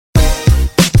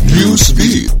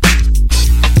Newsbeat.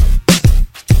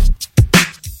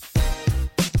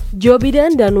 Joe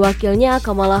Biden dan wakilnya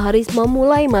Kamala Harris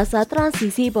memulai masa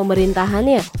transisi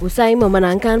pemerintahannya usai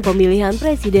memenangkan pemilihan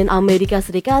Presiden Amerika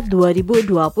Serikat 2020.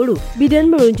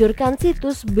 Biden meluncurkan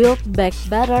situs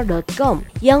buildbackbetter.com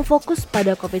yang fokus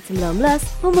pada COVID-19,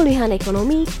 pemulihan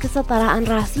ekonomi, kesetaraan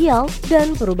rasial,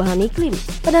 dan perubahan iklim.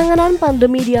 Penanganan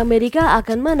pandemi di Amerika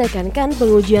akan menekankan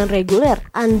pengujian reguler,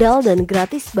 andal, dan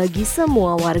gratis bagi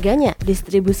semua warganya,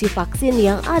 distribusi vaksin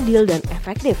yang adil dan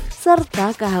efektif,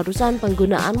 serta keharusan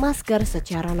penggunaan masker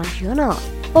secara nasional.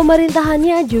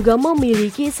 Pemerintahannya juga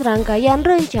memiliki serangkaian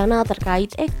rencana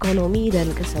terkait ekonomi dan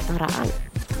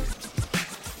kesetaraan.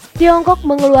 Tiongkok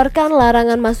mengeluarkan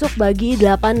larangan masuk bagi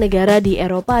 8 negara di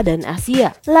Eropa dan Asia.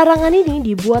 Larangan ini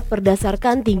dibuat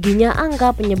berdasarkan tingginya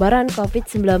angka penyebaran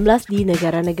COVID-19 di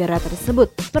negara-negara tersebut.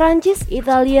 Perancis,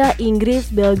 Italia, Inggris,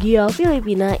 Belgia,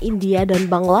 Filipina, India, dan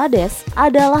Bangladesh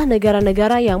adalah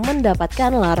negara-negara yang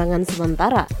mendapatkan larangan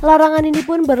sementara. Larangan ini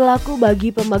pun berlaku bagi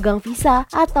pemegang visa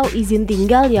atau izin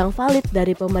tinggal yang valid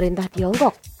dari pemerintah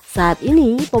Tiongkok. Saat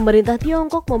ini, pemerintah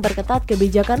Tiongkok memperketat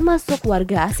kebijakan masuk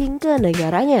warga asing ke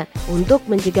negaranya untuk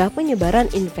mencegah penyebaran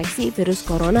infeksi virus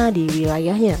corona di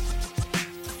wilayahnya.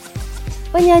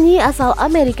 Penyanyi asal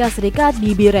Amerika Serikat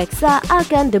Bebe Rexha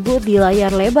akan debut di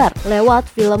layar lebar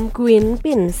lewat film Queen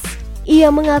Pins.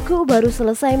 Ia mengaku baru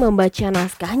selesai membaca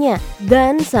naskahnya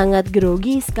dan sangat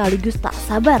grogi sekaligus tak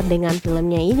sabar dengan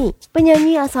filmnya ini.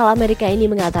 Penyanyi asal Amerika ini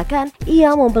mengatakan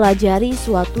ia mempelajari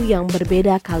sesuatu yang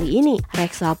berbeda kali ini.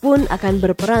 Rexha pun akan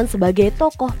berperan sebagai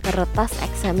tokoh peretas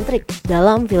eksentrik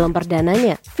dalam film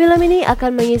perdananya. Film ini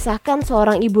akan mengisahkan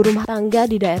seorang ibu rumah tangga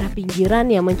di daerah pinggiran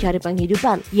yang mencari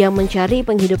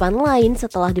penghidupan lain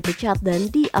setelah dipecat dan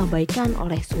diabaikan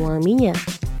oleh suaminya.